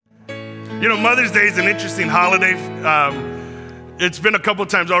Mother's Day is an interesting holiday. It's been a couple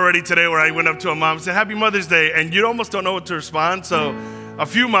times already today where I went up to a mom and said, Happy Mother's Day, and you almost don't know what to respond. So a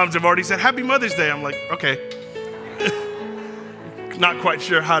few moms have already said, Happy Mother's Day. I'm like, okay. Not quite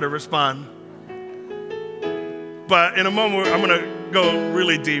sure how to respond. But in a moment, I'm going to go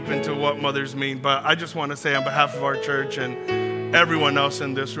really deep into what mothers mean. But I just want to say on behalf of our church and everyone else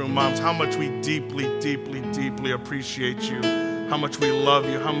in this room, moms, how much we deeply, deeply, deeply appreciate you, how much we love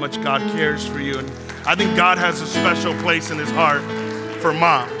you, how much God cares for you. And I think God has a special place in his heart for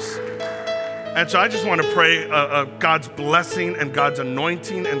moms. And so I just want to pray God's blessing and God's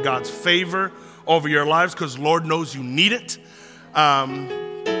anointing and God's favor over your lives, because Lord knows you need it. But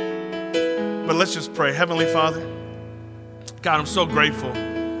let's just pray. Heavenly Father, God, I'm so grateful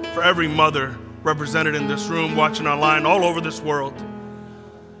for every mother represented in this room, watching online, all over this world.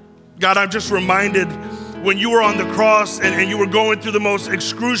 God, I'm just reminded when you were on the cross and you were going through the most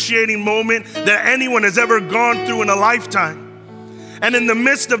excruciating moment that anyone has ever gone through in a lifetime. And in the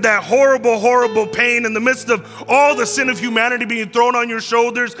midst of that horrible, horrible pain, in the midst of all the sin of humanity being thrown on your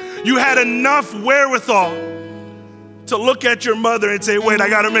shoulders, you had enough wherewithal to look at your mother and say, wait, I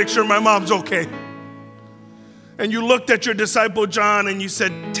got to make sure my mom's okay. And you looked at your disciple John and you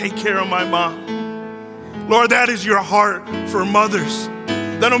said, take care of my mom. Lord, that is your heart for mothers.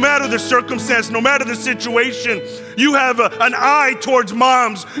 That no matter the circumstance, no matter the situation, you have an eye towards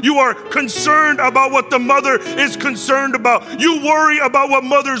moms. You are concerned about what the mother is concerned about. You worry about what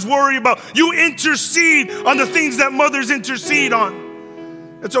mothers worry about. You intercede on the things that mothers intercede on.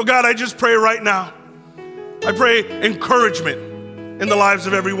 And so, God, I just pray right now. I pray encouragement in the lives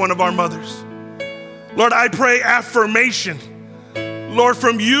of every one of our mothers. Lord, I pray affirmation. Lord,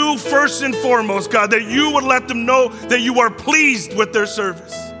 from you first and foremost, God, that you would let them know that you are pleased with their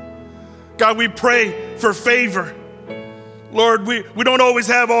service. God, we pray for favor. Lord, we don't always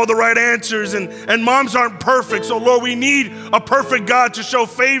have all the right answers, and moms aren't perfect. So, Lord, we need a perfect God to show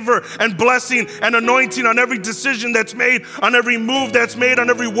favor and blessing and anointing on every decision that's made, on every move that's made, on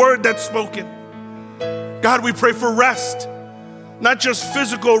every word that's spoken. God, we pray for rest. Not just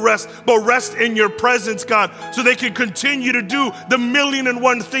physical rest, but rest in your presence, God, so they can continue to do the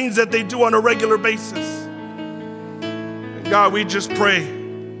 1,000,001 things that they do on a regular basis. And God, we just pray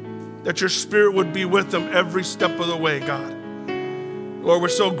that your spirit would be with them every step of the way, God. Lord, we're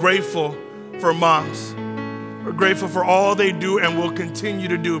so grateful for moms. We're grateful for all they do and will continue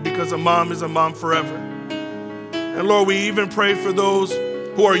to do, because a mom is a mom forever. And Lord, we even pray for those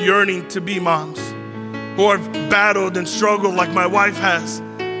who are yearning to be moms, who have battled and struggled like my wife has,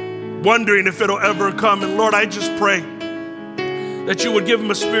 wondering if it'll ever come. And Lord, I just pray that you would give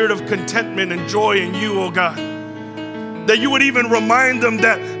them a spirit of contentment and joy in you, oh God. That you would even remind them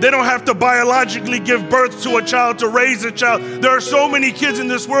that they don't have to biologically give birth to a child to raise a child. There are so many kids in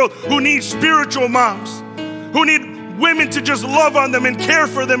this world who need spiritual moms, who need women to just love on them and care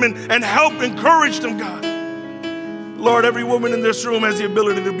for them and help encourage them, God. Lord, every woman in this room has the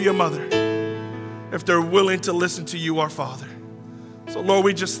ability to be a mother, if they're willing to listen to you, our Father. So, Lord,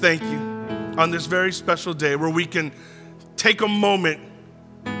 we just thank you on this very special day where we can take a moment,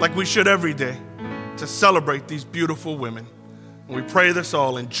 like we should every day, to celebrate these beautiful women. And we pray this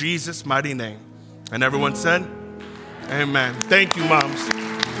all in Jesus' mighty name. And everyone said, amen. Thank you, moms.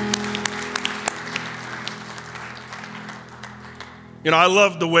 I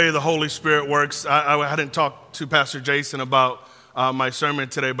love the way the Holy Spirit works. I hadn't talked to Pastor Jason about my sermon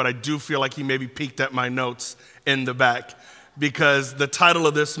today, but I do feel like he maybe peeked at my notes in the back, because the title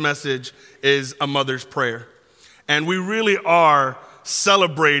of this message is A Mother's Prayer. And we really are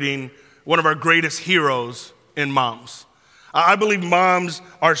celebrating one of our greatest heroes in moms. I believe moms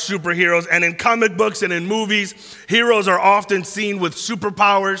are superheroes, and in comic books and in movies, heroes are often seen with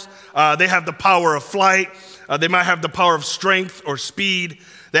superpowers. They have the power of flight. They might have the power of strength or speed.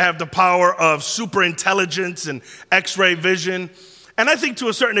 They have the power of super intelligence and X-ray vision. And I think to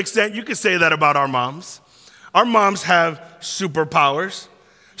a certain extent, you could say that about our moms. Our moms have superpowers.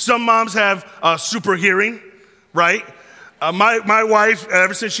 Some moms have super hearing, right? My wife,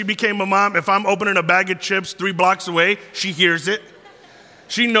 ever since she became a mom, if I'm opening a bag of chips 3 blocks away, she hears it.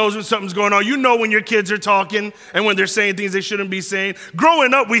 She knows when something's going on. You know when your kids are talking and when they're saying things they shouldn't be saying.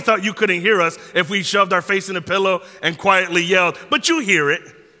 Growing up, we thought you couldn't hear us if we shoved our face in a pillow and quietly yelled, but you hear it.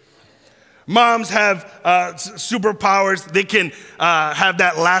 Moms have superpowers. They can have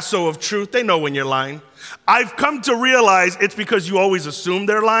that lasso of truth. They know when you're lying. I've come to realize it's because you always assume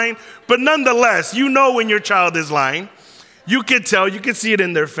they're lying, but nonetheless, you know when your child is lying. You can tell, you can see it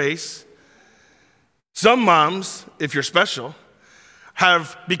in their face. Some moms, if you're special,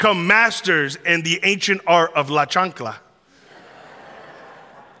 have become masters in the ancient art of la chancla.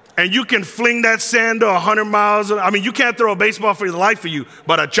 and you can fling that sandal 100 miles. I mean, you can't throw a baseball for the life of you,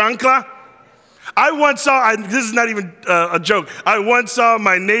 but a chancla? I once saw, this is not even a joke, I once saw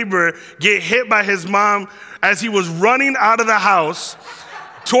my neighbor get hit by his mom as he was running out of the house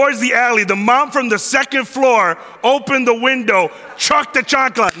towards the alley. The mom from the second floor opened the window, chucked the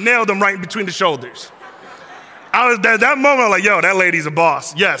chancla, nailed him right in between the shoulders. I was at that moment, like, yo, that lady's a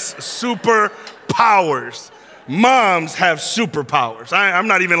boss. Yes, superpowers. Moms have superpowers. I'm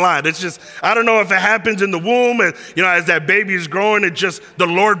not even lying. It's just, I don't know if it happens in the womb and, as that baby is growing, it just, the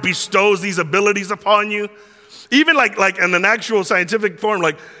Lord bestows these abilities upon you. Even like in an actual scientific form,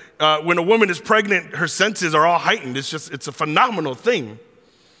 like when a woman is pregnant, her senses are all heightened. It's a phenomenal thing.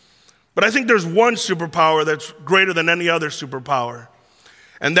 But I think there's one superpower that's greater than any other superpower,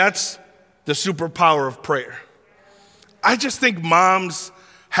 and that's the superpower of prayer. I just think moms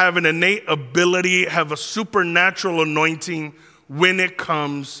have an innate ability, have a supernatural anointing when it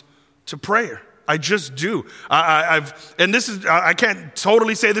comes to prayer. I just do. I can't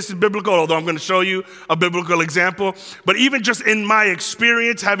totally say this is biblical, although I'm going to show you a biblical example. But even just in my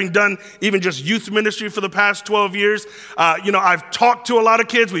experience, having done even just youth ministry for the past 12 years, I've talked to a lot of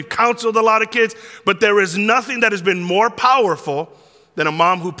kids, we've counseled a lot of kids, but there is nothing that has been more powerful than a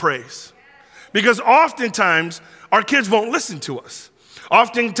mom who prays. Because oftentimes, our kids won't listen to us.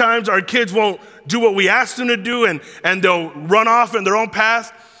 Oftentimes, our kids won't do what we ask them to do, and they'll run off in their own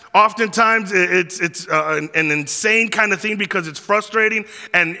path. Oftentimes, it's an insane kind of thing because it's frustrating,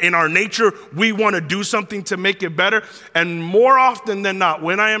 and in our nature, we want to do something to make it better. And more often than not,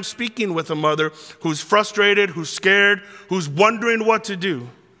 when I am speaking with a mother who's frustrated, who's scared, who's wondering what to do,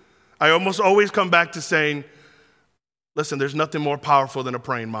 I almost always come back to saying, listen, there's nothing more powerful than a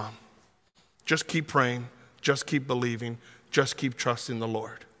praying mom. Just keep praying. Just keep believing. Just keep trusting the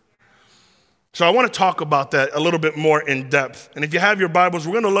Lord. So I want to talk about that a little bit more in depth. And if you have your Bibles,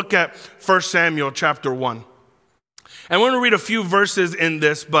 we're going to look at 1 Samuel chapter 1. And we're going to read a few verses in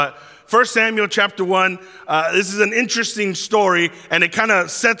this, but 1 Samuel chapter 1, this is an interesting story, and it kind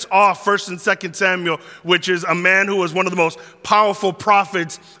of sets off 1 and 2 Samuel, which is a man who was one of the most powerful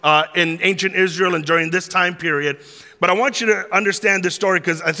prophets in ancient Israel and during this time period. But I want you to understand this story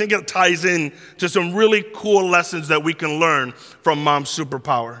because I think it ties in to some really cool lessons that we can learn from mom's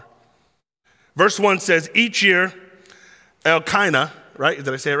superpower. Verse 1 says, each year, Elkanah, right?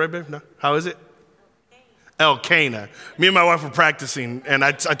 Did I say it right, babe? No? How is it? Elkanah. Me and my wife were practicing, and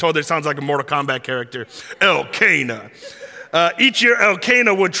I told her it sounds like a Mortal Kombat character. Elkanah. Each year,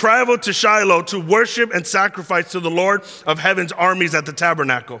 Elkanah would travel to Shiloh to worship and sacrifice to the Lord of heaven's armies at the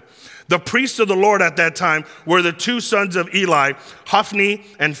tabernacle. The priests of the Lord at that time were the two sons of Eli, Hophni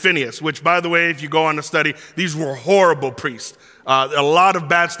and Phinehas, which, by the way, if you go on to study, these were horrible priests. A lot of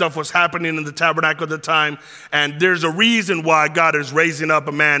bad stuff was happening in the tabernacle at the time, and there's a reason why God is raising up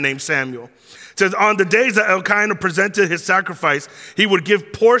a man named Samuel. It says, on the days that Elkanah presented his sacrifice, he would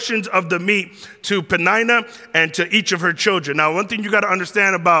give portions of the meat to Peninnah and to each of her children. Now, one thing you got to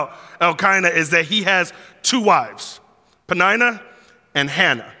understand about Elkanah is that he has two wives, Peninnah and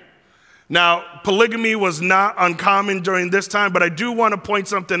Hannah. Now, polygamy was not uncommon during this time, but I do want to point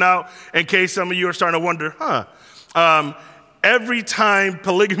something out in case some of you are starting to wonder, every time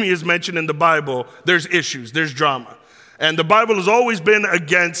polygamy is mentioned in the Bible, there's issues, there's drama. And the Bible has always been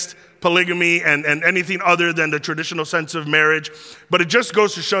against polygamy and anything other than the traditional sense of marriage. But it just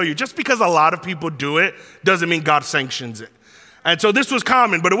goes to show you, just because a lot of people do it doesn't mean God sanctions it. And so this was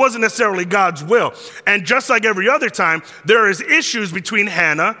common, but it wasn't necessarily God's will. And just like every other time, there is issues between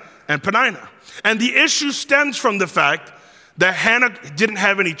Hannah and Peninnah. And the issue stems from the fact that Hannah didn't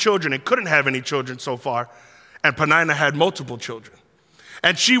have any children and couldn't have any children so far, and Peninnah had multiple children.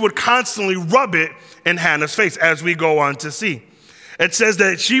 And she would constantly rub it in Hannah's face, as we go on to see. It says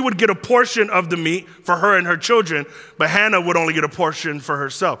that she would get a portion of the meat for her and her children, but Hannah would only get a portion for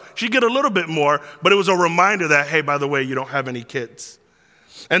herself. She'd get a little bit more, but it was a reminder that, hey, by the way, you don't have any kids.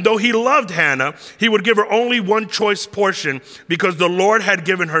 And though he loved Hannah, he would give her only one choice portion because the Lord had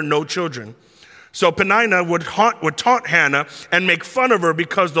given her no children. So Peninnah would taunt Hannah and make fun of her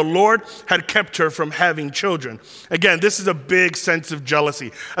because the Lord had kept her from having children. Again, this is a big sense of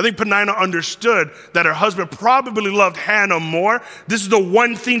jealousy. I think Peninnah understood that her husband probably loved Hannah more. This is the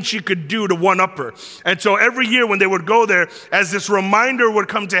one thing she could do to one-up her. And so every year when they would go there, as this reminder would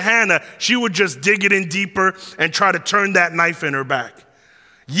come to Hannah, she would just dig it in deeper and try to turn that knife in her back.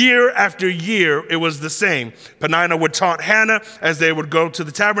 Year after year, it was the same. Peninnah would taunt Hannah as they would go to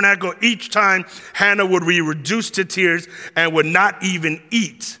the tabernacle. Each time, Hannah would be reduced to tears and would not even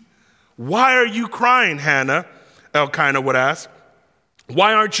eat. Why are you crying, Hannah? Elkanah would ask.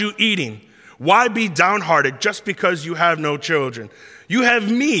 Why aren't you eating? Why be downhearted just because you have no children? You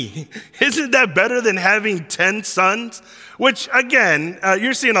have me. Isn't that better than having 10 sons? Which, again,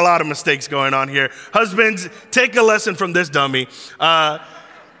 you're seeing a lot of mistakes going on here. Husbands, take a lesson from this dummy.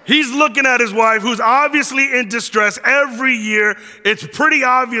 He's looking at his wife, who's obviously in distress every year. It's pretty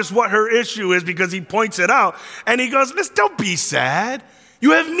obvious what her issue is because he points it out. And he goes, don't be sad.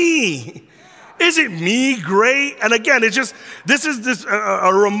 You have me. Isn't me great? And again, this is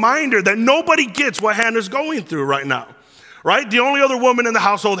a reminder that nobody gets what Hannah's going through right now, right? The only other woman in the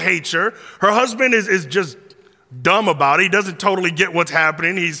household hates her. Her husband is just dumb about it. He doesn't totally get what's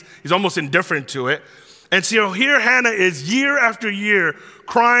happening. He's almost indifferent to it. And so here Hannah is year after year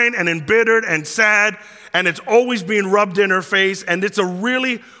crying and embittered and sad, and it's always being rubbed in her face, and it's a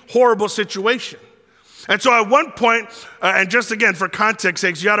really horrible situation. And so at one point, and just again, for context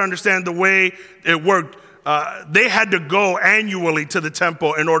sakes, you got to understand the way it worked. They had to go annually to the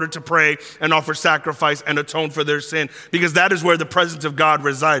temple in order to pray and offer sacrifice and atone for their sin, because that is where the presence of God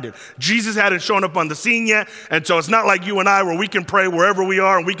resided. Jesus hadn't shown up on the scene yet, and so it's not like you and I where we can pray wherever we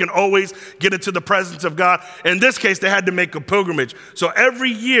are and we can always get into the presence of God. In this case, they had to make a pilgrimage. So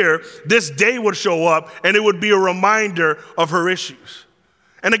every year, this day would show up, and it would be a reminder of her issues.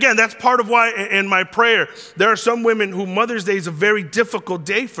 And again, that's part of why in my prayer, there are some women who Mother's Day is a very difficult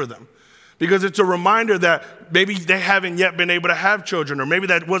day for them, because it's a reminder that maybe they haven't yet been able to have children, or maybe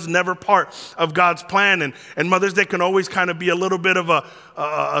that was never part of God's plan. And Mother's Day can always kind of be a little bit of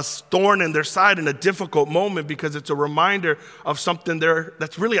a thorn in their side in a difficult moment, because it's a reminder of something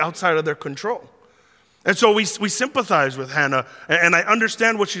that's really outside of their control. And so we sympathize with Hannah, and I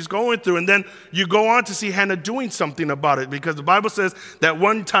understand what she's going through. And then you go on to see Hannah doing something about it, because the Bible says that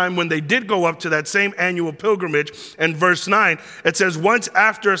one time when they did go up to that same annual pilgrimage, in verse 9, it says, once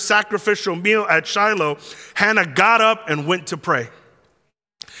after a sacrificial meal at Shiloh, Hannah got up and went to pray.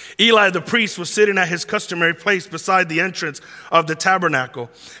 Eli the priest was sitting at his customary place beside the entrance of the tabernacle.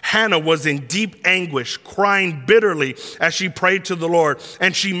 Hannah was in deep anguish, crying bitterly as she prayed to the Lord,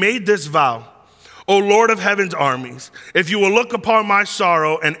 and she made this vow. O Lord of heaven's armies, if you will look upon my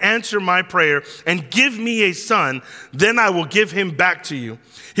sorrow and answer my prayer and give me a son, then I will give him back to you.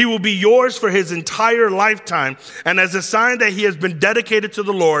 He will be yours for his entire lifetime, and as a sign that he has been dedicated to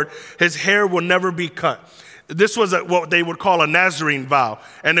the Lord, his hair will never be cut. This was what they would call a Nazarene vow,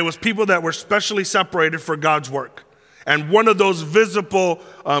 and it was people that were specially separated for God's work. And one of those visible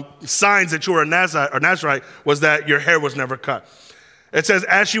signs that you were a Nazarite was that your hair was never cut. It says,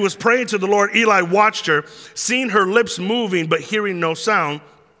 as she was praying to the Lord, Eli watched her, seeing her lips moving but hearing no sound.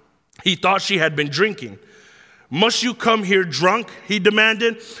 He thought she had been drinking. Must you come here drunk? He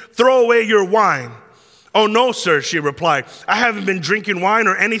demanded. Throw away your wine. Oh, no, sir, she replied. I haven't been drinking wine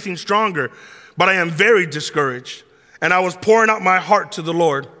or anything stronger, but I am very discouraged, and I was pouring out my heart to the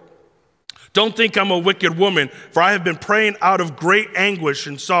Lord. Don't think I'm a wicked woman, for I have been praying out of great anguish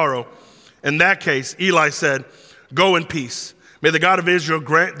and sorrow. In that case, Eli said, go in peace. May the God of Israel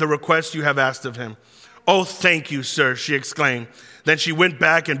grant the request you have asked of him. Oh, thank you, sir, she exclaimed. Then she went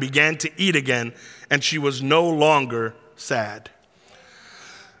back and began to eat again, and she was no longer sad.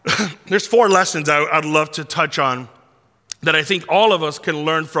 There's 4 lessons I'd love to touch on that I think all of us can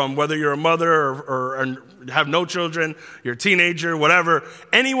learn from, whether you're a mother or have no children, you're a teenager, whatever.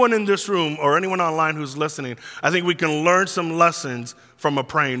 Anyone in this room or anyone online who's listening, I think we can learn some lessons from a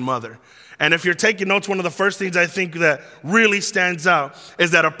praying mother. And if you're taking notes, one of the first things I think that really stands out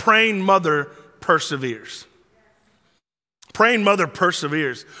is that a praying mother perseveres. Praying mother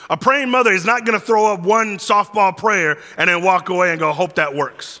perseveres. A praying mother is not going to throw up one softball prayer and then walk away and go, hope that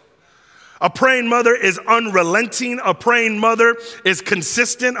works. A praying mother is unrelenting. A praying mother is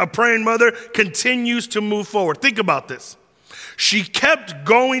consistent. A praying mother continues to move forward. Think about this. She kept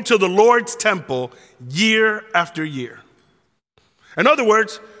going to the Lord's temple year after year. In other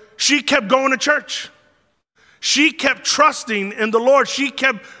words, she kept going to church. She kept trusting in the Lord. She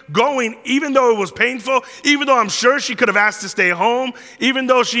kept going, even though it was painful, even though I'm sure she could have asked to stay home, even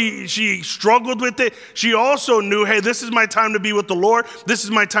though she struggled with it. She also knew, hey, this is my time to be with the Lord. This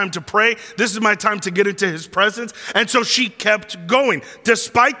is my time to pray. This is my time to get into his presence. And so she kept going,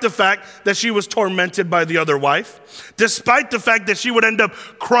 despite the fact that she was tormented by the other wife, despite the fact that she would end up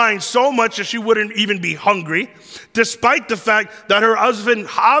crying so much that she wouldn't even be hungry, despite the fact that her husband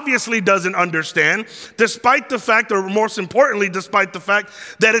obviously doesn't understand, despite the fact, or most importantly, despite the fact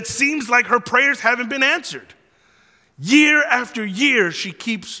that it seems like her prayers haven't been answered. Year after year, she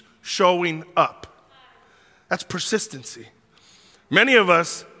keeps showing up. That's persistency. Many of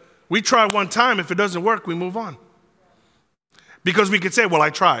us, we try one time. If it doesn't work, we move on. Because we could say, well,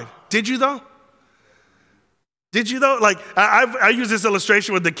 I tried. Did you though? Did you though? Like, I use this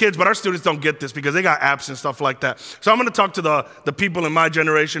illustration with the kids, but our students don't get this because they got apps and stuff like that. So I'm going to talk to the people in my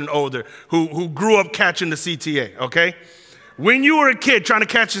generation and older who grew up catching the CTA, okay? When you were a kid trying to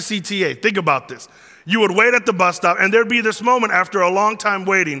catch the CTA, think about this. You would wait at the bus stop, and there'd be this moment after a long time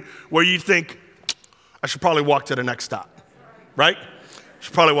waiting where you think, I should probably walk to the next stop, right?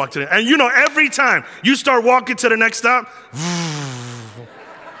 Should probably walk to the, and you know, every time you start walking to the next stop,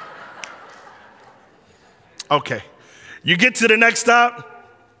 okay, you get to the next stop,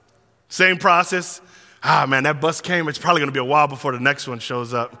 same process. Man, that bus came. It's probably gonna be a while before the next one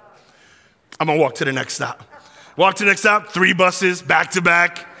shows up. I'm gonna walk to the next stop. Walk to the next stop, 3 buses, back to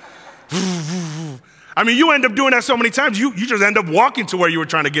back. I mean, you end up doing that so many times, you just end up walking to where you were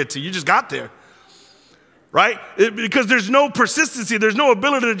trying to get to. You just got there. Right? Because there's no persistency. There's no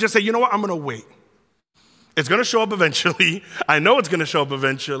ability to just say, you know what, I'm going to wait. It's going to show up eventually. I know it's going to show up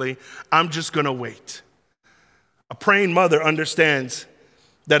eventually. I'm just going to wait. A praying mother understands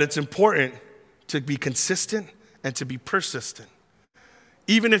that it's important to be consistent and to be persistent.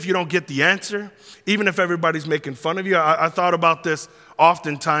 Even if you don't get the answer, even if everybody's making fun of you. I thought about this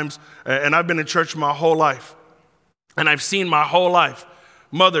oftentimes, and I've been in church my whole life. And I've seen my whole life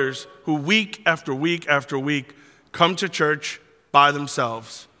mothers who week after week after week come to church by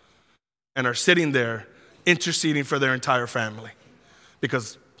themselves and are sitting there interceding for their entire family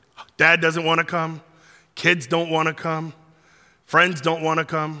because dad doesn't want to come, kids don't want to come, friends don't want to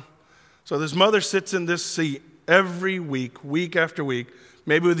come. So this mother sits in this seat every week, week after week,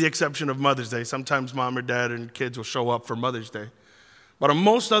 maybe with the exception of Mother's Day. Sometimes mom or dad and kids will show up for Mother's Day. But on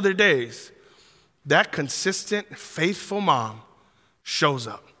most other days, that consistent, faithful mom shows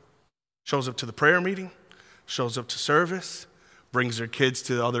up to the prayer meeting, shows up to service, brings her kids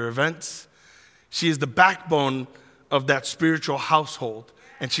to other events. She is the backbone of that spiritual household,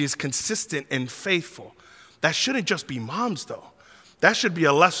 and she is consistent and faithful. That shouldn't just be moms, though. That should be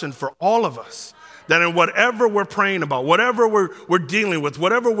a lesson for all of us. That in whatever we're praying about, whatever we're dealing with,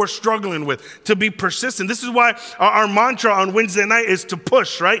 whatever we're struggling with, to be persistent. This is why our mantra on Wednesday night is to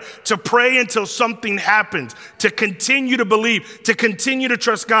push, right? To pray until something happens, to continue to believe, to continue to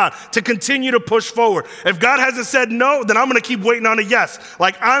trust God, to continue to push forward. If God hasn't said no, then I'm going to keep waiting on a yes.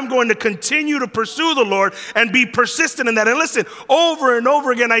 Like I'm going to continue to pursue the Lord and be persistent in that. And listen, over and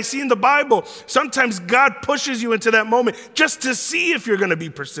over again, I see in the Bible, sometimes God pushes you into that moment just to see if you're going to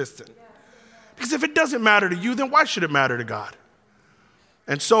be persistent. Because if it doesn't matter to you, then why should it matter to God?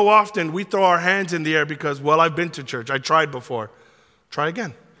 And so often we throw our hands in the air because, well, I've been to church. I tried before. Try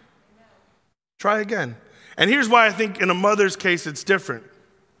again. Try again. And here's why I think in a mother's case it's different.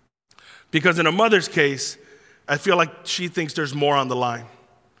 Because in a mother's case, I feel like she thinks there's more on the line.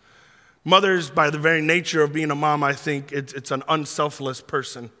 Mothers, by the very nature of being a mom, I think it's an unselfless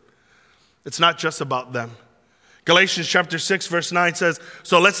person. It's not just about them. Galatians chapter 6, verse 9 says,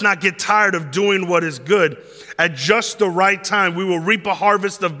 so let's not get tired of doing what is good. At just the right time, we will reap a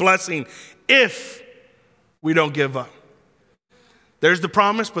harvest of blessing if we don't give up. There's the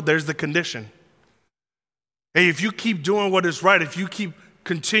promise, but there's the condition. Hey, if you keep doing what is right, if you keep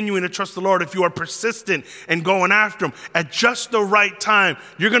continuing to trust the Lord, if you are persistent and going after Him, at just the right time,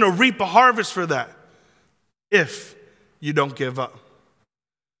 you're going to reap a harvest for that if you don't give up.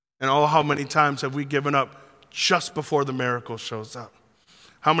 And oh, how many times have we given up just before the miracle shows up?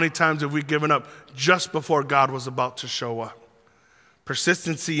 How many times have we given up just before God was about to show up?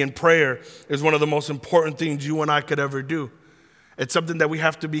 Persistency in prayer is one of the most important things you and I could ever do. It's something that we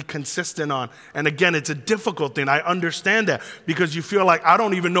have to be consistent on. And again, it's a difficult thing. I understand that because you feel like, I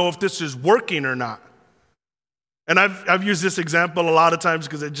don't even know if this is working or not. And I've used this example a lot of times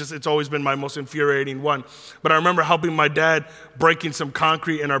because it's always been my most infuriating one. But I remember helping my dad breaking some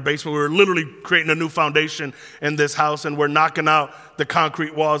concrete in our basement. We were literally creating a new foundation in this house, and we're knocking out the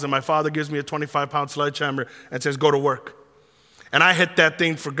concrete walls. And my father gives me a 25-pound sledgehammer and says, go to work. And I hit that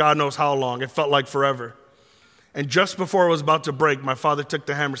thing for God knows how long. It felt like forever. And just before it was about to break, my father took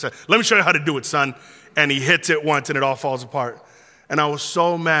the hammer and said, let me show you how to do it, son. And he hits it once and it all falls apart. And I was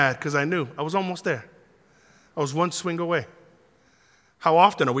so mad because I knew I was almost there. I was one swing away. How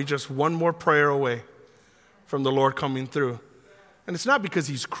often are we just one more prayer away from the Lord coming through? And it's not because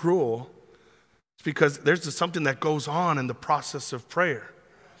He's cruel. It's because there's just something that goes on in the process of prayer.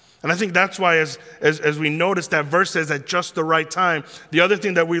 And I think that's why as we notice that verse says at just the right time, the other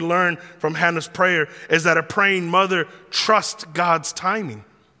thing that we learn from Hannah's prayer is that a praying mother trusts God's timing.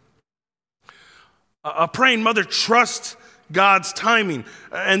 A praying mother trusts God's timing.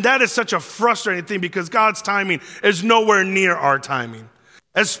 And that is such a frustrating thing because God's timing is nowhere near our timing.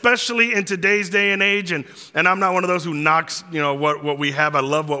 especially in today's day and age. And I'm not one of those who knocks, what we have. I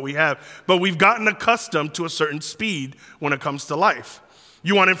love what we have. But we've gotten accustomed to a certain speed when it comes to life.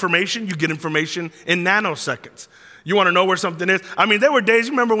 You want information, you get information in nanoseconds. You want to know where something is. I mean, there were days,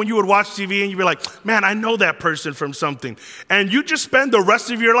 you remember when you would watch TV and you'd be like, man, I know that person from something. And you just spend the rest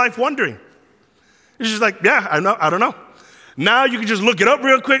of your life wondering. It's just like, yeah, I don't know. Now you can just look it up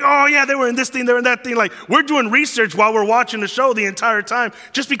real quick. Oh, yeah, they were in this thing, they were in that thing. Like, we're doing research while we're watching the show the entire time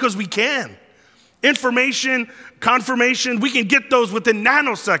just because we can. Information, confirmation, we can get those within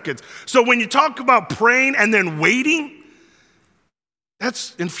nanoseconds. So when you talk about praying and then waiting,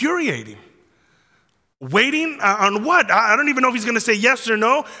 that's infuriating. Waiting on what? I don't even know if he's going to say yes or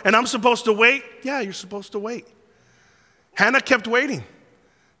no, and I'm supposed to wait? Yeah, you're supposed to wait. Hannah kept waiting.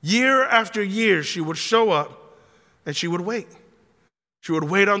 Year after year, she would show up, and she would wait. She would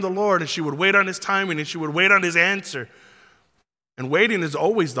wait on the Lord, and she would wait on his timing, and she would wait on his answer. And waiting is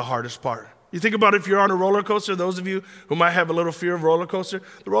always the hardest part. You think about if you're on a roller coaster, those of you who might have a little fear of roller coaster,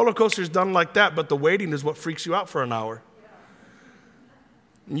 the roller coaster is done like that, but the waiting is what freaks you out for an hour.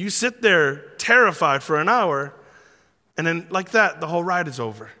 And you sit there terrified for an hour, and then like that, the whole ride is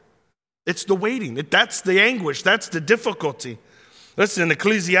over. It's the waiting. That's the anguish. That's the difficulty. Listen,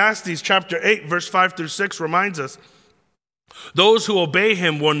 Ecclesiastes chapter 8, verse 5 through 6 reminds us, those who obey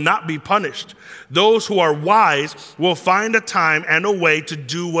him will not be punished. Those who are wise will find a time and a way to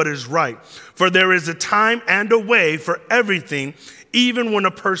do what is right. For there is a time and a way for everything, even when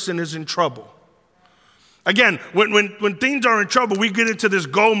a person is in trouble. Again, when things are in trouble, we get into this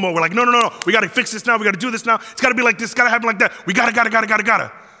go mode. We're like, no. We got to fix this now. We got to do this now. It's got to be like this. It's got to happen like that. We got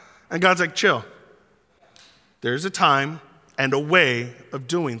to. And God's like, chill. There's a time and a way of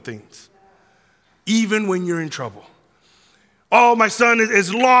doing things, even when you're in trouble. Oh, my son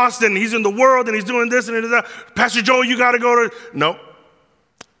is lost, and he's in the world, and he's doing this and that. Pastor Joel, you got to go to... No.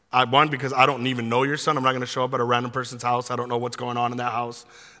 One, because I don't even know your son. I'm not going to show up at a random person's house. I don't know what's going on in that house.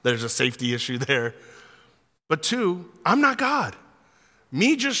 There's a safety issue there. But two, I'm not God.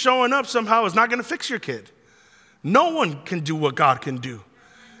 Me just showing up somehow is not going to fix your kid. No one can do what God can do.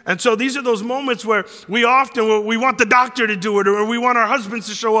 And so these are those moments where we want the doctor to do it, or we want our husbands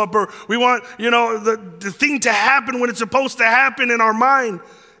to show up, or we want, the thing to happen when it's supposed to happen in our mind.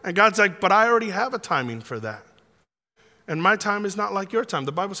 And God's like, but I already have a timing for that. And my time is not like your time.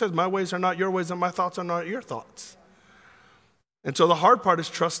 The Bible says my ways are not your ways and my thoughts are not your thoughts. And so the hard part is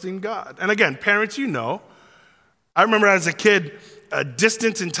trusting God. And again, parents, I remember as a kid,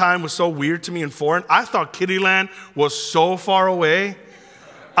 distance in time was so weird to me and foreign. I thought Kittyland was so far away.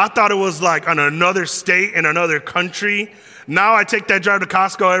 I thought it was like on another state in another country. Now I take that drive to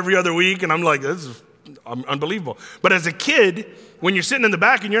Costco every other week, and I'm like, this is unbelievable. But as a kid, when you're sitting in the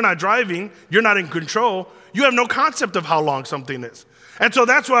back and you're not driving, you're not in control, you have no concept of how long something is. And so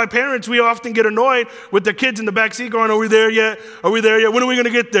that's why parents, we often get annoyed with the kids in the back seat going, are we there yet? Are we there yet? When are we going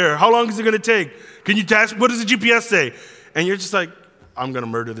to get there? How long is it going to take? Can you task? What does the GPS say? And you're just like, I'm going to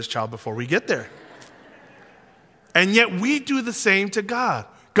murder this child before we get there. And yet we do the same to God.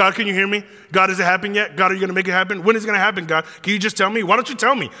 God, can you hear me? God, is it happening yet? God, are you going to make it happen? When is it going to happen, God? Can you just tell me? Why don't you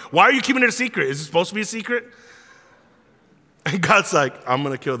tell me? Why are you keeping it a secret? Is it supposed to be a secret? And God's like, I'm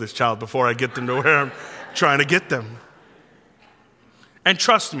going to kill this child before I get them to where I'm trying to get them. And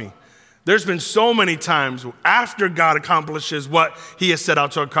trust me, there's been so many times after God accomplishes what he has set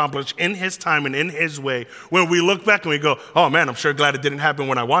out to accomplish in his time and in his way, when we look back and we go, oh man, I'm sure glad it didn't happen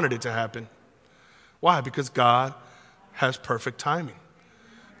when I wanted it to happen. Why? Because God has perfect timing.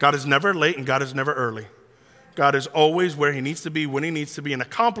 God is never late and God is never early. God is always where he needs to be, when he needs to be, and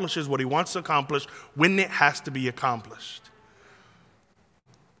accomplishes what he wants to accomplish when it has to be accomplished.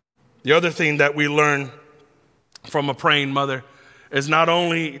 The other thing that we learn from a praying mother is not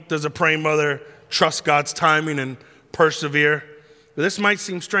only does a praying mother trust God's timing and persevere, this might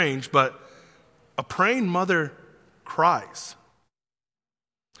seem strange, but a praying mother cries.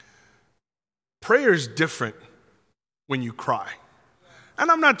 Prayer is different when you cry. And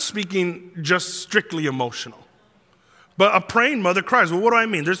I'm not speaking just strictly emotional, but a praying mother cries. Well, what do I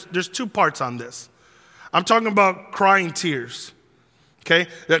mean? There's two parts on this. I'm talking about crying tears. Okay?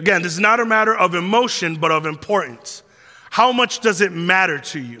 Again, this is not a matter of emotion, but of importance. How much does it matter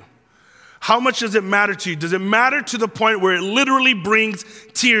to you? How much does it matter to you? Does it matter to the point where it literally brings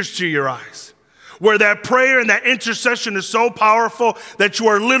tears to your eyes? Where that prayer and that intercession is so powerful that you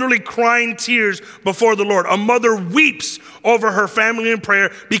are literally crying tears before the Lord. A mother weeps over her family in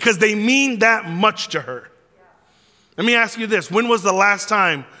prayer because they mean that much to her. Let me ask you this. When was the last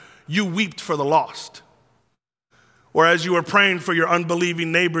time you wept for the lost? Or as you were praying for your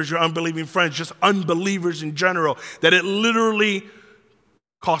unbelieving neighbors, your unbelieving friends, just unbelievers in general, that it literally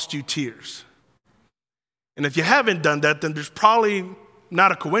cost you tears? And if you haven't done that, then there's probably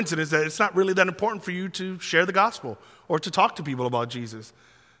not a coincidence that it's not really that important for you to share the gospel or to talk to people about Jesus,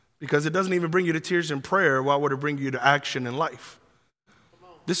 because it doesn't even bring you to tears in prayer. Why would it bring you to action in life?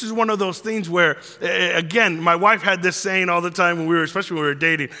 This is one of those things where, again, my wife had this saying all the time especially when we were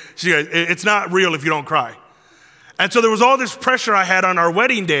dating. She goes, it's not real if you don't cry. And so there was all this pressure I had on our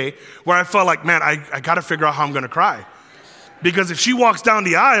wedding day where I felt like, man, I got to figure out how I'm going to cry. Because if she walks down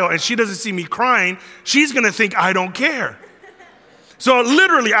the aisle and she doesn't see me crying, she's going to think I don't care. So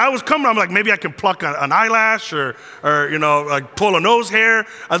literally, I was coming, I'm like, maybe I can pluck an eyelash or like pull a nose hair.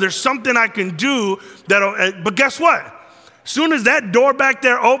 There's something I can do but guess what? As soon as that door back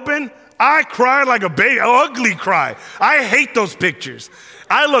there opened, I cried like a baby, an ugly cry. I hate those pictures.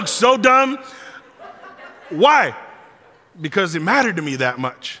 I look so dumb. Why? Because it mattered to me that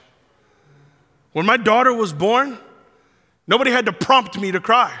much. When my daughter was born, nobody had to prompt me to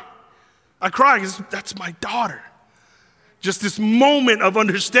cry. I cried because that's my daughter. Just this moment of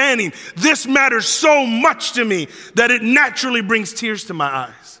understanding, this matters so much to me that it naturally brings tears to my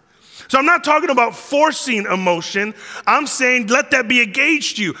eyes. So I'm not talking about forcing emotion. I'm saying let that be a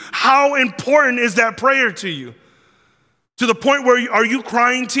gauge to you. How important is that prayer to you? To the point where are you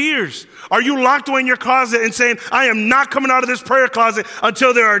crying tears? Are you locked away in your closet and saying, I am not coming out of this prayer closet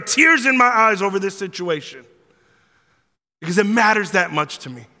until there are tears in my eyes over this situation? Because it matters that much to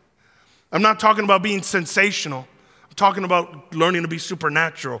me. I'm not talking about being sensational. I'm talking about learning to be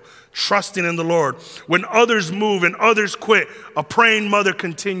supernatural, trusting in the Lord. When others move and others quit, a praying mother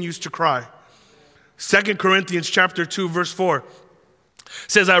continues to cry. 2 Corinthians chapter 2, verse 4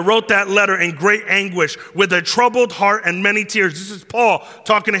 says, I wrote that letter in great anguish with a troubled heart and many tears. This is Paul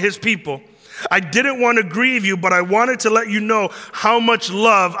talking to his people. I didn't want to grieve you, but I wanted to let you know how much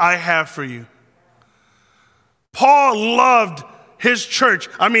love I have for you. Paul loved his church.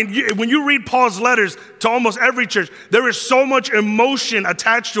 I mean, when you read Paul's letters to almost every church, there is so much emotion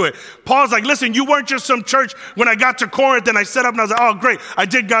attached to it. Paul's like, listen, you weren't just some church when I got to Corinth and I set up and I was like, oh, great, I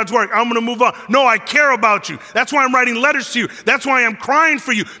did God's work. I'm going to move on. No, I care about you. That's why I'm writing letters to you. That's why I'm crying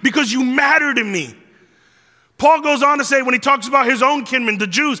for you, because you matter to me. Paul goes on to say, when he talks about his own kinmen, the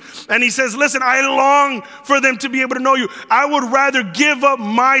Jews, and he says, listen, I long for them to be able to know you. I would rather give up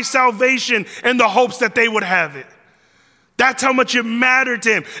my salvation in the hopes that they would have it. That's how much it mattered to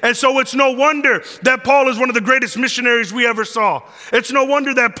him. And so it's no wonder that Paul is one of the greatest missionaries we ever saw. It's no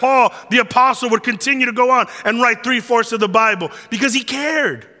wonder that Paul, the apostle, would continue to go on and write 3/4 of the Bible, because he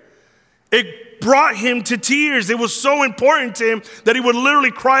cared. It brought him to tears. It was so important to him that he would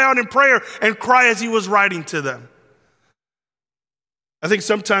literally cry out in prayer and cry as he was writing to them. I think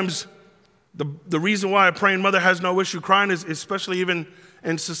sometimes the reason why a praying mother has no issue crying is, especially even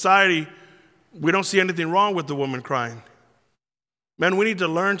in society, we don't see anything wrong with the woman crying. Man, we need to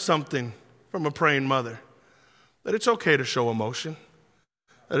learn something from a praying mother. That it's okay to show emotion.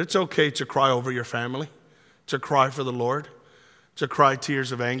 That it's okay to cry over your family. To cry for the Lord. To cry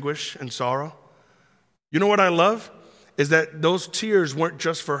tears of anguish and sorrow. You know what I love? Is that those tears weren't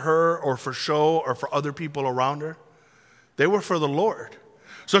just for her or for show or for other people around her. They were for the Lord.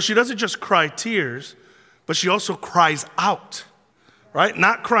 So she doesn't just cry tears, but she also cries out. Right?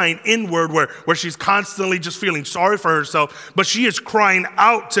 Not crying inward where she's constantly just feeling sorry for herself, but she is crying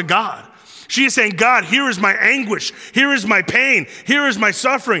out to God. She is saying, God, here is my anguish. Here is my pain. Here is my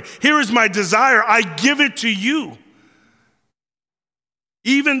suffering. Here is my desire. I give it to you.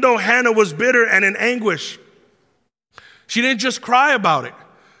 Even though Hannah was bitter and in anguish, she didn't just cry about it.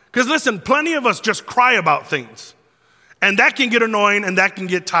 Because listen, plenty of us just cry about things. And that can get annoying and that can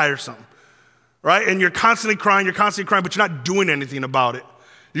get tiresome. Right? And you're constantly crying, but you're not doing anything about it.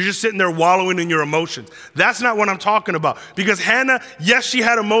 You're just sitting there wallowing in your emotions. That's not what I'm talking about. Because Hannah, yes, she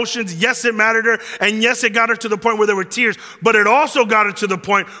had emotions. Yes, it mattered her. And yes, it got her to the point where there were tears. But it also got her to the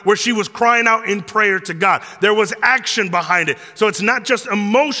point where she was crying out in prayer to God. There was action behind it. So it's not just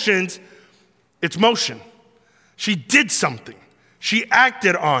emotions, it's motion. She did something. She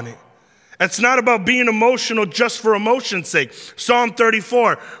acted on it. It's not about being emotional just for emotion's sake. Psalm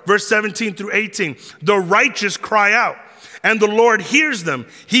 34, verse 17 through 18. The righteous cry out, and the Lord hears them.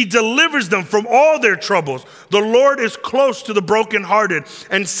 He delivers them from all their troubles. The Lord is close to the brokenhearted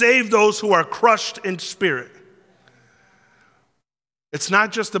and save those who are crushed in spirit. It's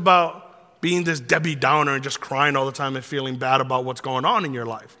not just about being this Debbie Downer and just crying all the time and feeling bad about what's going on in your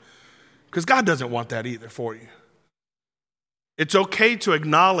life. Because God doesn't want that either for you. It's okay to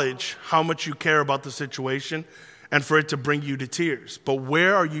acknowledge how much you care about the situation and for it to bring you to tears. But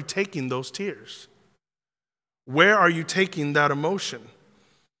where are you taking those tears? Where are you taking that emotion?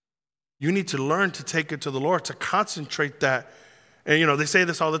 You need to learn to take it to the Lord, to concentrate that And, they say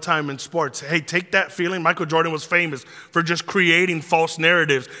this all the time in sports. Hey, take that feeling. Michael Jordan was famous for just creating false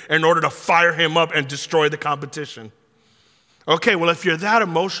narratives in order to fire him up and destroy the competition. Okay, well, if you're that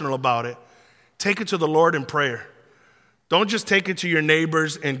emotional about it, take it to the Lord in prayer. Don't just take it to your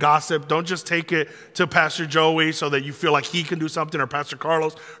neighbors and gossip. Don't just take it to Pastor Joey so that you feel like he can do something, or Pastor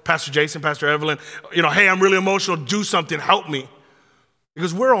Carlos, Pastor Jason, Pastor Evelyn. Hey, I'm really emotional. Do something. Help me.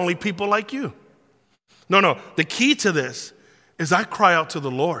 Because we're only people like you. No. The key to this is I cry out to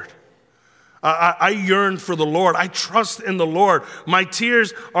the Lord. I yearn for the Lord. I trust in the Lord. My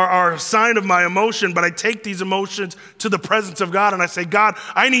tears are a sign of my emotion, but I take these emotions to the presence of God and I say, God,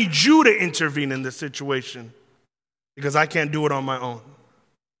 I need you to intervene in this situation because I can't do it on my own.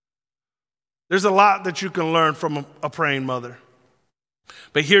 There's a lot that you can learn from a praying mother.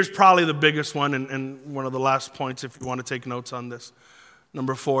 But here's probably the biggest one, and one of the last points if you want to take notes on this.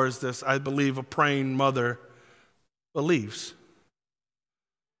 Number 4 is this. I believe a praying mother believes.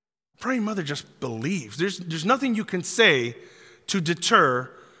 Praying mother just believes. There's nothing you can say to deter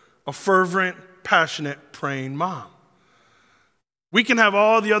a fervent, passionate, praying mom. We can have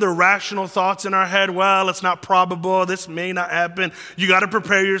all the other rational thoughts in our head. Well, it's not probable. This may not happen. You got to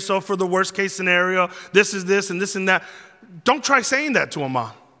prepare yourself for the worst case scenario. This is this and this and that. Don't try saying that to a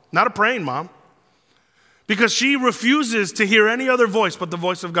mom, not a praying mom, because she refuses to hear any other voice but the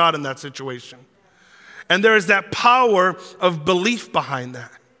voice of God in that situation. And there is that power of belief behind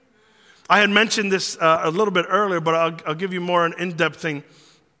that. I had mentioned this a little bit earlier, but I'll give you more an in-depth thing.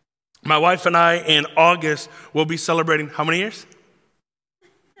 My wife and I, in August, will be celebrating how many years?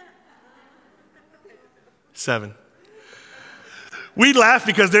 7. We laugh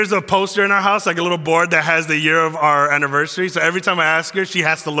because there's a poster in our house, like a little board that has the year of our anniversary. So every time I ask her, she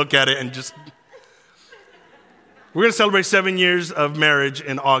has to look at it and just... We're going to celebrate 7 years of marriage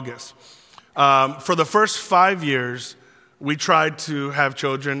in August. For the first 5 years, we tried to have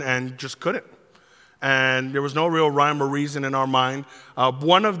children and just couldn't. And there was no real rhyme or reason in our mind.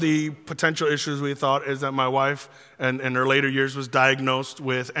 One of the potential issues we thought is that my wife, in her later years, was diagnosed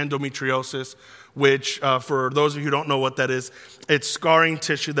with endometriosis, which, for those of you who don't know what that is, it's scarring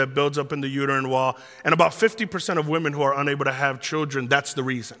tissue that builds up in the uterine wall. And about 50% of women who are unable to have children, that's the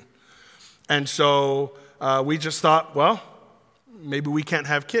reason. And so we just thought, well, maybe we can't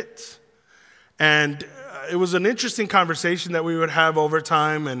have kids. And it was an interesting conversation that we would have over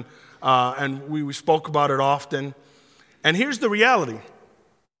time, and we spoke about it often. And here's the reality,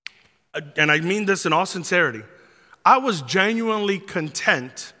 and I mean this in all sincerity. I was genuinely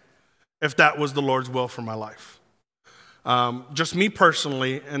content if that was the Lord's will for my life. Just me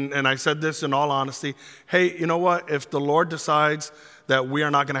personally, and I said this in all honesty, hey, you know what? If the Lord decides that we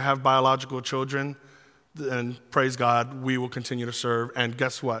are not going to have biological children, then praise God, we will continue to serve. And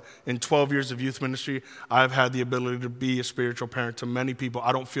guess what? In 12 years of youth ministry, I've had the ability to be a spiritual parent to many people.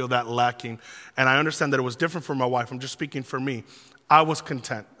 I don't feel that lacking. And I understand that it was different for my wife. I'm just speaking for me. I was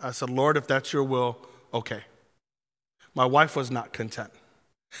content. I said, Lord, if that's your will, okay. My wife was not content.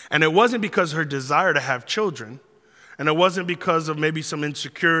 And it wasn't because her desire to have children, and it wasn't because of maybe some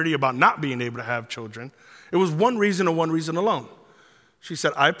insecurity about not being able to have children. It was one reason and one reason alone. She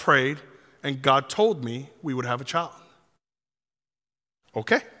said, I prayed, and God told me we would have a child.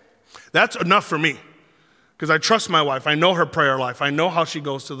 Okay. That's enough for me because I trust my wife. I know her prayer life. I know how she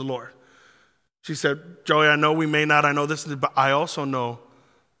goes to the Lord. She said, Joey, I know we may not, I know this, but I also know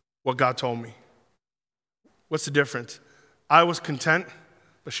what God told me. What's the difference? I was content,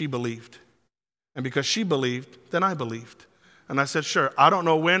 but she believed. And because she believed, then I believed. And I said, sure, I don't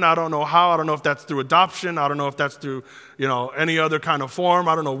know when, I don't know how, I don't know if that's through adoption, I don't know if that's through, any other kind of form,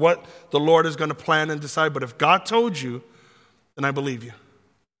 I don't know what the Lord is going to plan and decide, but if God told you, then I believe you.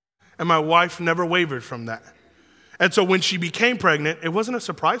 And my wife never wavered from that. And so when she became pregnant, it wasn't a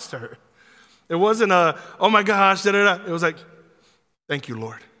surprise to her. It wasn't oh my gosh, da-da-da. It was like, thank you,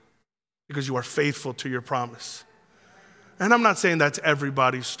 Lord, because you are faithful to your promise. And I'm not saying that's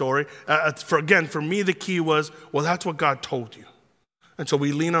everybody's story. For me, the key was, well, that's what God told you. And so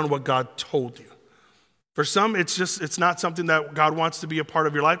we lean on what God told you. For some, it's not something that God wants to be a part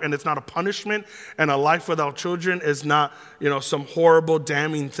of your life, and it's not a punishment, and a life without children is not, some horrible,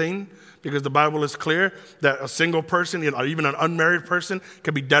 damning thing, because the Bible is clear that a single person, even an unmarried person,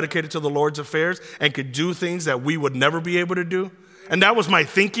 can be dedicated to the Lord's affairs and could do things that we would never be able to do. And that was my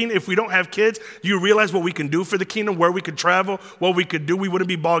thinking. If we don't have kids, do you realize what we can do for the kingdom, where we could travel, what we could do? We wouldn't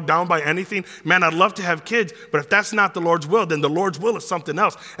be bogged down by anything. Man, I'd love to have kids, but if that's not the Lord's will, then the Lord's will is something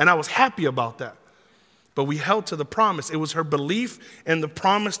else. And I was happy about that. But we held to the promise. It was her belief in the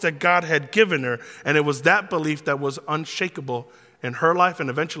promise that God had given her. And it was that belief that was unshakable in her life and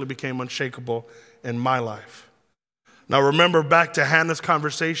eventually became unshakable in my life. Now remember back to Hannah's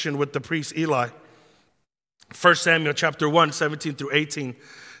conversation with the priest Eli. 1 Samuel chapter 1, 17 through 18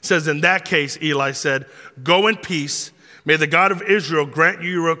 says, in that case, Eli said, go in peace. May the God of Israel grant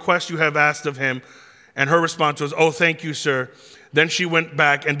you your request you have asked of him. And her response was, oh, thank you, sir. Then she went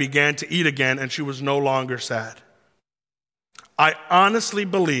back and began to eat again, and she was no longer sad. I honestly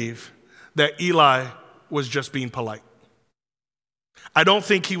believe that Eli was just being polite. I don't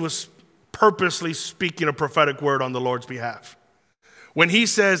think he was purposely speaking a prophetic word on the Lord's behalf. When he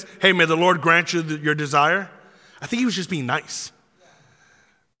says, hey, may the Lord grant you your desire, I think he was just being nice.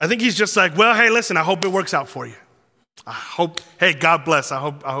 I think he's just like, well, hey, listen, I hope it works out for you. I hope, hey, God bless. I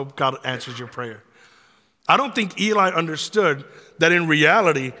hope God answers your prayer. I don't think Eli understood that in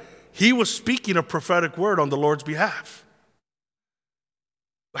reality, he was speaking a prophetic word on the Lord's behalf.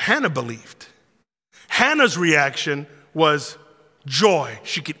 But Hannah believed. Hannah's reaction was joy.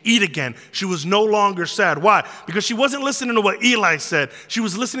 She could eat again. She was no longer sad. Why? Because she wasn't listening to what Eli said. She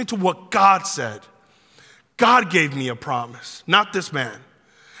was listening to what God said. God gave me a promise, not this man.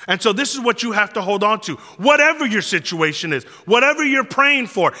 And so this is what you have to hold on to. Whatever your situation is, whatever you're praying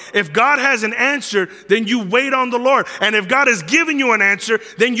for, if God has an answer, then you wait on the Lord. And if God has given you an answer,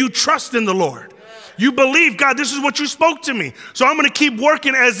 then you trust in the Lord. You believe, God, this is what you spoke to me. So I'm going to keep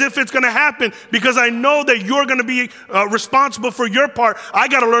working as if it's going to happen because I know that you're going to be responsible for your part. I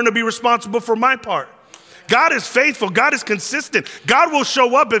got to learn to be responsible for my part. God is faithful. God is consistent. God will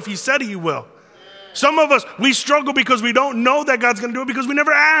show up if he said he will. Some of us, we struggle because we don't know that God's going to do it because we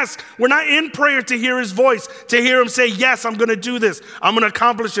never ask. We're not in prayer to hear his voice, to hear him say, yes, I'm going to do this. I'm going to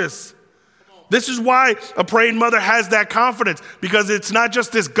accomplish this. This is why a praying mother has that confidence, because it's not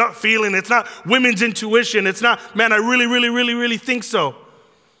just this gut feeling. It's not women's intuition. It's not, man, I really think so.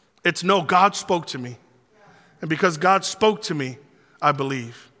 It's no, God spoke to me. And because God spoke to me, I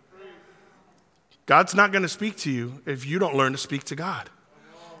believe. God's not going to speak to you if you don't learn to speak to God.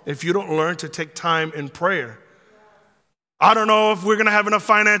 If you don't learn to take time in prayer. I don't know if we're going to have enough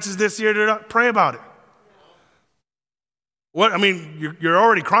finances this year to pray about it. What? I mean, you're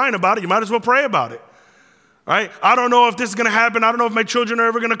already crying about it. You might as well pray about it. Right? I don't know if this is going to happen. I don't know if my children are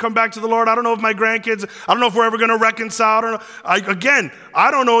ever going to come back to the Lord. I don't know if my grandkids, I don't know if we're ever going to reconcile. I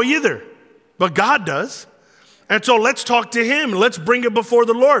don't know either. But God does. And so let's talk to him. Let's bring it before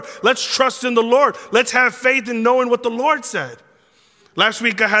the Lord. Let's trust in the Lord. Let's have faith in knowing what the Lord said. Last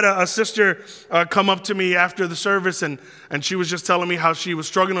week, I had a sister come up to me after the service, and she was just telling me how she was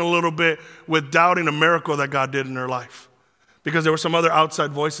struggling a little bit with doubting a miracle that God did in her life because there were some other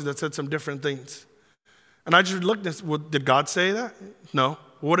outside voices that said some different things. And I just looked and said, well, did God say that? No.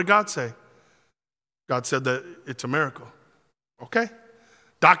 What did God say? God said that it's a miracle. Okay.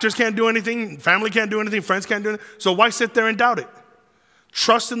 Doctors can't do anything. Family can't do anything. Friends can't do anything. So why sit there and doubt it?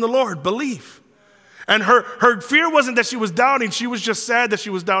 Trust in the Lord. Believe. And her fear wasn't that she was doubting. She was just sad that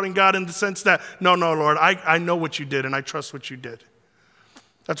she was doubting God in the sense that, no, Lord, I know what you did and I trust what you did.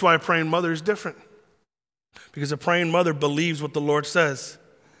 That's why a praying mother is different. Because a praying mother believes what the Lord says.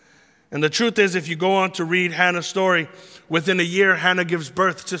 And the truth is, if you go on to read Hannah's story, within a year, Hannah gives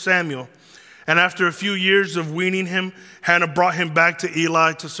birth to Samuel. And after a few years of weaning him, Hannah brought him back to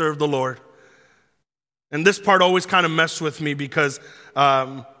Eli to serve the Lord. And this part always kind of messed with me because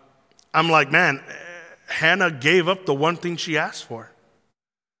I'm like, man, Hannah gave up the one thing she asked for,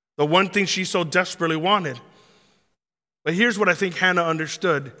 the one thing she so desperately wanted. But here's what I think Hannah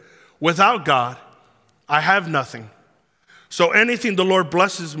understood. Without God, I have nothing. So anything the Lord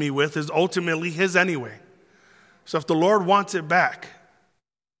blesses me with is ultimately his anyway. So if the Lord wants it back,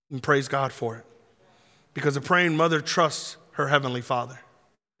 then praise God for it. Because a praying mother trusts her heavenly Father.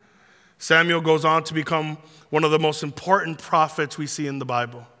 Samuel goes on to become one of the most important prophets we see in the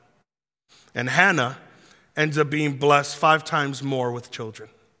Bible. And Hannah ends up being blessed 5 times more with children.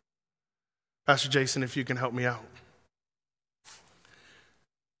 Pastor Jason, if you can help me out.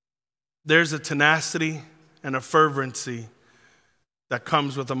 There's a tenacity and a fervency that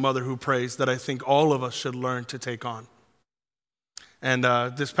comes with a mother who prays that I think all of us should learn to take on. And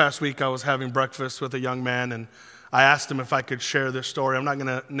this past week I was having breakfast with a young man, and I asked him if I could share this story. I'm not going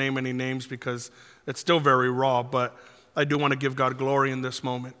to name any names because it's still very raw, but I do want to give God glory in this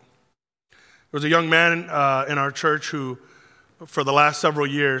moment. There was a young man in our church who, for the last several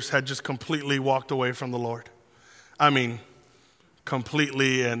years, had just completely walked away from the Lord. I mean,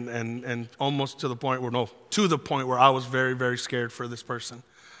 completely and almost to the point where I was very, very scared for this person.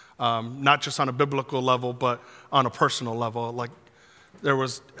 Not just on a biblical level, but on a personal level. Like, there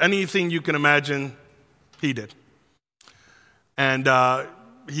was anything you can imagine, he did. And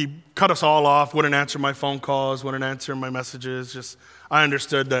he cut us all off, wouldn't answer my phone calls, wouldn't answer my messages. Just, I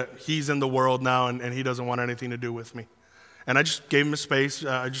understood that he's in the world now and he doesn't want anything to do with me. And I just gave him his space.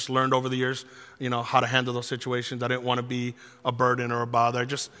 I just learned over the years, how to handle those situations. I didn't want to be a burden or a bother. I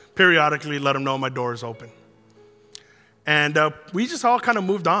just periodically let him know my door is open. And we just all kind of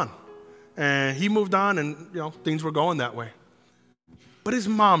moved on. And he moved on, and, things were going that way. But his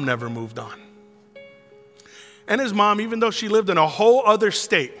mom never moved on. And his mom, even though she lived in a whole other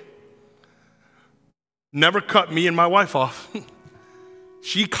state, never cut me and my wife off.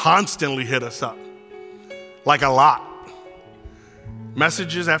 She constantly hit us up, like a lot.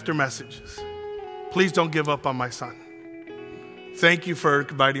 Messages after messages. Please don't give up on my son. Thank you for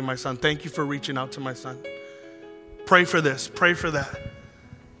inviting my son. Thank you for reaching out to my son. Pray for this, pray for that.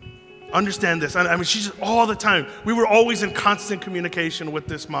 Understand this. I mean, she's all the time. We were always in constant communication with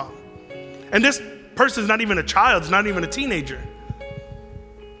this mom. And this person's not even a child, it's not even a teenager.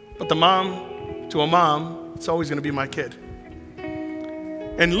 But the mom, to a mom, it's always gonna be my kid.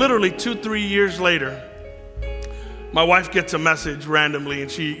 And literally 2-3 years later, my wife gets a message randomly, and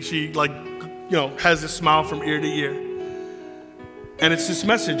she has this smile from ear to ear. And it's this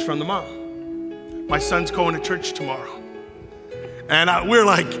message from the mom. My son's going to church tomorrow. And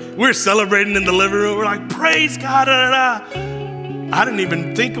we're celebrating in the living room. We're like, praise God, da, da, da. I didn't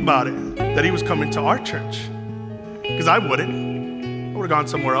even think about it, that he was coming to our church. Because I wouldn't. I would have gone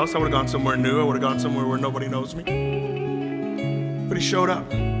somewhere else. I would have gone somewhere new. I would have gone somewhere where nobody knows me. But he showed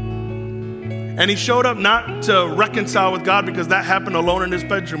up. And he showed up not to reconcile with God, because that happened alone in his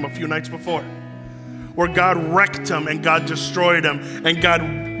bedroom a few nights before, where God wrecked him and God destroyed him and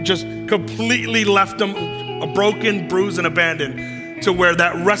God just completely left him a broken, bruised, and abandoned, to where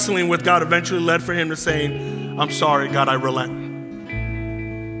that wrestling with God eventually led for him to saying, I'm sorry, God, I relent.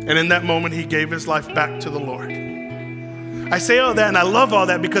 And in that moment, he gave his life back to the Lord. I say all that and I love all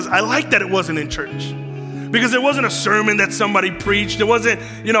that because I like that it wasn't in church. Because it wasn't a sermon that somebody preached. It wasn't,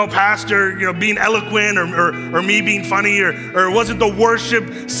 pastor, being eloquent or me being funny, or it wasn't the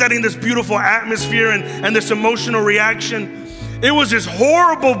worship setting this beautiful atmosphere and this emotional reaction. It was this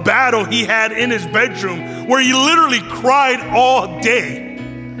horrible battle he had in his bedroom where he literally cried all day.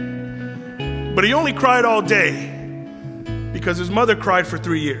 But he only cried all day because his mother cried for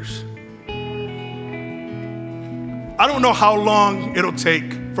 3 years. I don't know how long it'll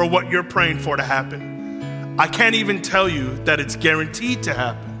take for what you're praying for to happen. I can't even tell you that it's guaranteed to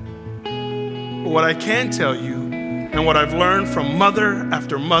happen. But what I can tell you, and what I've learned from mother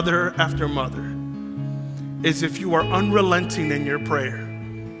after mother after mother, is if you are unrelenting in your prayer,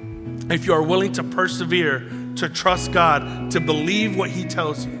 if you are willing to persevere, to trust God, to believe what he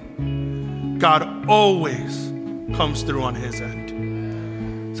tells you, God always comes through on his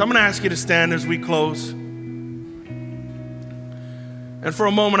end. So I'm going to ask you to stand as we close. And for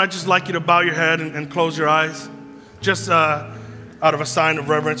a moment, I'd just like you to bow your head and close your eyes, just out of a sign of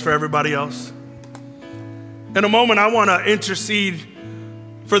reverence for everybody else. In a moment, I want to intercede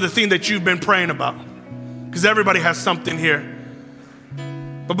for the thing that you've been praying about, because everybody has something here.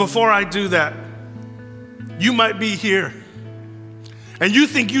 But before I do that, you might be here, and you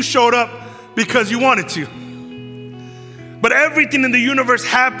think you showed up because you wanted to. But everything in the universe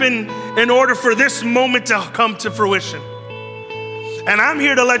happened in order for this moment to come to fruition. And I'm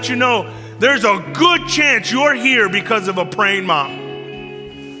here to let you know there's a good chance you're here because of a praying mom.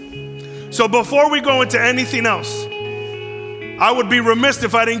 So before we go into anything else, I would be remiss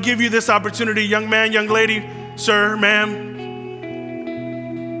if I didn't give you this opportunity, young man, young lady, sir, ma'am,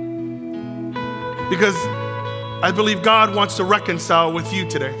 because I believe God wants to reconcile with you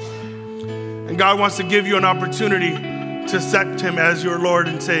today. And God wants to give you an opportunity to accept him as your Lord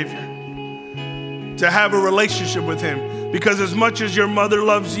and Savior, to have a relationship with him. Because as much as your mother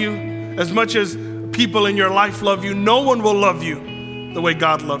loves you, as much as people in your life love you, no one will love you the way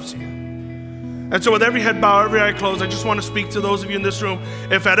God loves you. And so with every head bowed, every eye closed, I just want to speak to those of you in this room.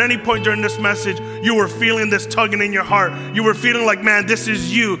 If at any point during this message, you were feeling this tugging in your heart, you were feeling like, man, this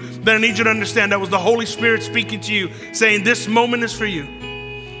is you, then I need you to understand that was the Holy Spirit speaking to you, saying this moment is for you.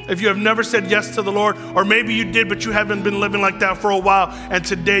 If you have never said yes to the Lord, or maybe you did, but you haven't been living like that for a while, and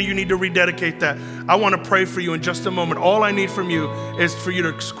today you need to rededicate that, I want to pray for you in just a moment. All I need from you is for you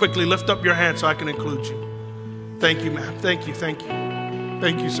to quickly lift up your hand so I can include you. Thank you, ma'am. Thank you, thank you.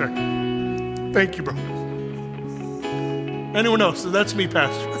 Thank you, sir. Thank you, bro. Anyone else? So that's me,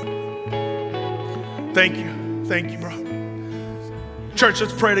 Pastor. Thank you, bro. Church,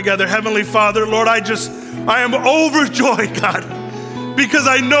 let's pray together. Heavenly Father, Lord, I am overjoyed, God, because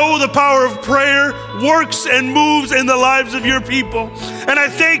I know the power of prayer works and moves in the lives of your people. And I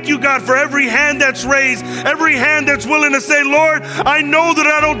thank you, God, for every hand that's raised, every hand that's willing to say, Lord, I know that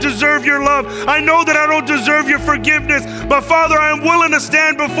I don't deserve your love. I know that I don't deserve your forgiveness, But Father, I am willing to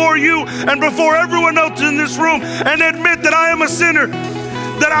stand before you and before everyone else in this room and admit that I am a sinner,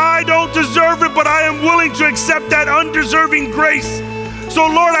 that I don't deserve it, but I am willing to accept that undeserving grace. So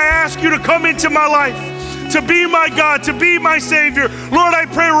Lord, I ask you to come into my life, to be my God, to be my Savior. Lord, I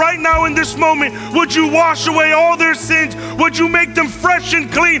pray right now in this moment, would you wash away all their sins? Would you make them fresh and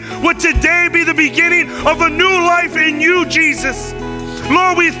clean? Would today be the beginning of a new life in you, Jesus?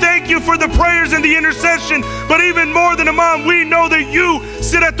 Lord, we thank you for the prayers and the intercession, but even more than a mom, we know that you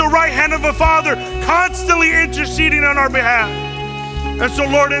sit at the right hand of a Father, constantly interceding on our behalf. And so,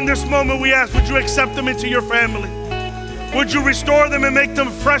 Lord, in this moment, we ask, would you accept them into your family? Would you restore them and make them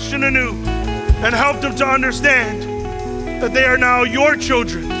fresh and anew, and help them to understand that they are now your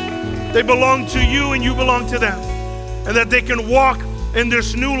children. They belong to you and you belong to them, and that they can walk in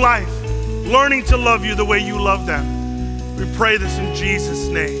this new life, learning to love you the way you love them. We pray this in Jesus'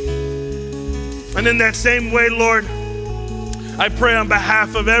 name. And in that same way, Lord, I pray on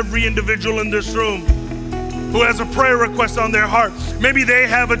behalf of every individual in this room who has a prayer request on their heart. Maybe they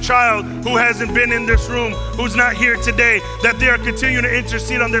have a child who hasn't been in this room, who's not here today, that they are continuing to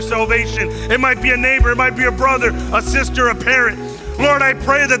intercede on their salvation. It might be a neighbor, it might be a brother, a sister, a parent. Lord, I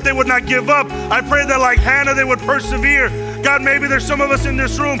pray that they would not give up. I pray that like Hannah, they would persevere. God, maybe there's some of us in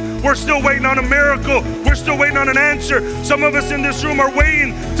this room, we're still waiting on a miracle. We're still waiting on an answer. Some of us in this room are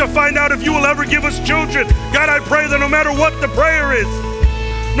waiting to find out if you will ever give us children. God, I pray that no matter what the prayer is,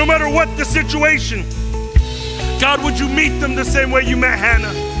 no matter what the situation, God, would you meet them the same way you met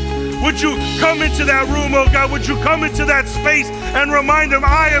Hannah? Would you come into that room, oh God? Would you come into that space and remind them,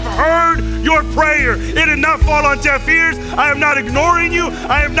 I have heard your prayer. It did not fall on deaf ears. I am not ignoring you.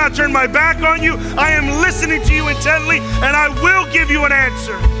 I have not turned my back on you. I am listening to you intently, and I will give you an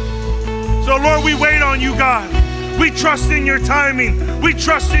answer. So Lord, we wait on you, God. We trust in your timing. We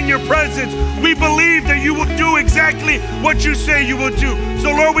trust in your presence. We believe that you will do exactly what you say you will do.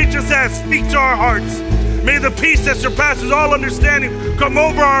 So Lord, we just ask, speak to our hearts. May the peace that surpasses all understanding come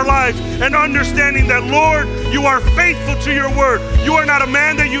over our lives, and understanding that, Lord, you are faithful to your word. You are not a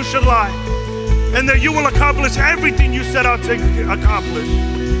man that you should lie, and that you will accomplish everything you set out to accomplish.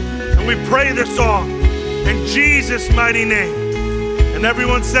 And we pray this all in Jesus' mighty name. And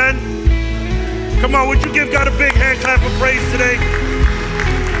everyone said, come on, would you give God a big hand clap of praise today?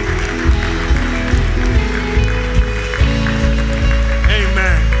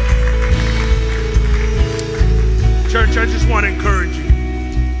 Amen. Church, I just want to encourage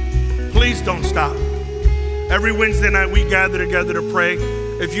you. Please don't stop. Every Wednesday night we gather together to pray.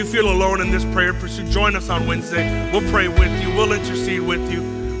 If you feel alone in this prayer pursuit, join us on Wednesday. We'll pray with you. We'll intercede with you.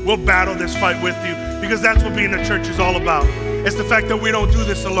 We'll battle this fight with you, because that's what being a church is all about. It's the fact that we don't do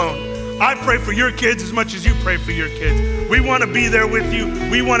this alone. I pray for your kids as much as you pray for your kids. We want to be there with you.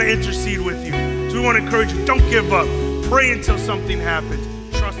 We want to intercede with you. So we want to encourage you, don't give up. Pray until something happens.